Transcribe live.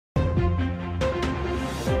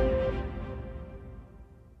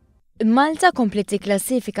Malta komplet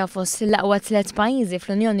tikklassifika fost l-aqwa tliet pajjiżi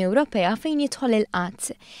fl-Unjoni Ewropea fejn jidħol il-qgħad.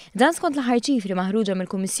 Dan skont l-aħħar ċifri maħruġa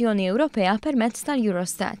mill-Kummissjoni Ewropea permezz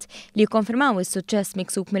tal-Eurostat li jikkonfermaw is-suċċess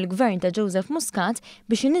miksub mill-Gvern ta' Joseph Muscat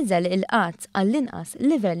biex iniżżel il-qgħad għall-inqas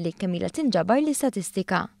livelli kemm ilha tinġabar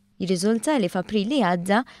l-istatistika. Jirriżulta li f'April li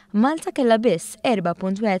għadda Malta kellha biss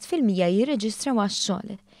 4.1% jirreġistraw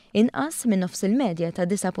għax-xogħol, inqas minn nofs il-medja ta'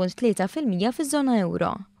 9.3% fiż-żona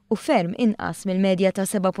euro u ferm inqas mill-medja ta'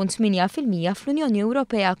 7.8% fl-Unjoni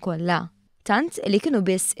Ewropea kollha. Tant li kienu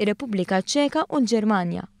biss ir-Repubblika Ċeka u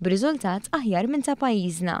l-Ġermanja b'riżultat aħjar minn ta'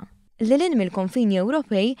 pajjiżna. Lilin mill-konfini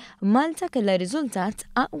Ewropej, Malta kellha riżultat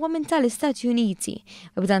aqwa minn tal-Istati Uniti,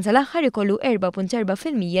 u b'dan tal-aħħar ikollu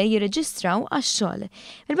 4.4% jirreġistraw għax-xogħol.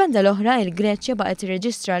 Il-banda l-oħra il-Greċja baqgħet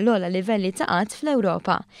tirreġistra l-ogħla livelli ta' qatt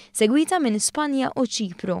fl-Ewropa, segwita minn Spanja u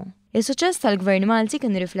Ċipru. Is-suċċess tal-Gvern Malti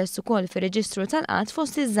kien rifless ukoll fir-reġistru tal-qatt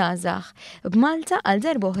fost iż-żgħażagħ, b'Malta għal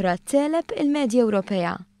darba oħra teleb il-medja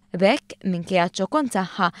Ewropea. B'hekk minkejja ċ-ċokon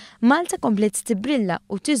tagħha, Malta komplet tibrilla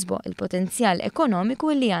u tisboq il-potenzjal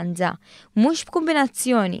ekonomiku li għandha, mhux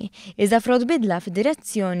b'kombinazzjoni, iżda frott bidla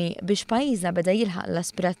f'direzzjoni biex pajjiżna beda jilħaq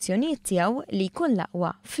l-aspirazzjonijiet tiegħu li jkun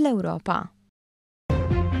l-aqwa fl-Ewropa.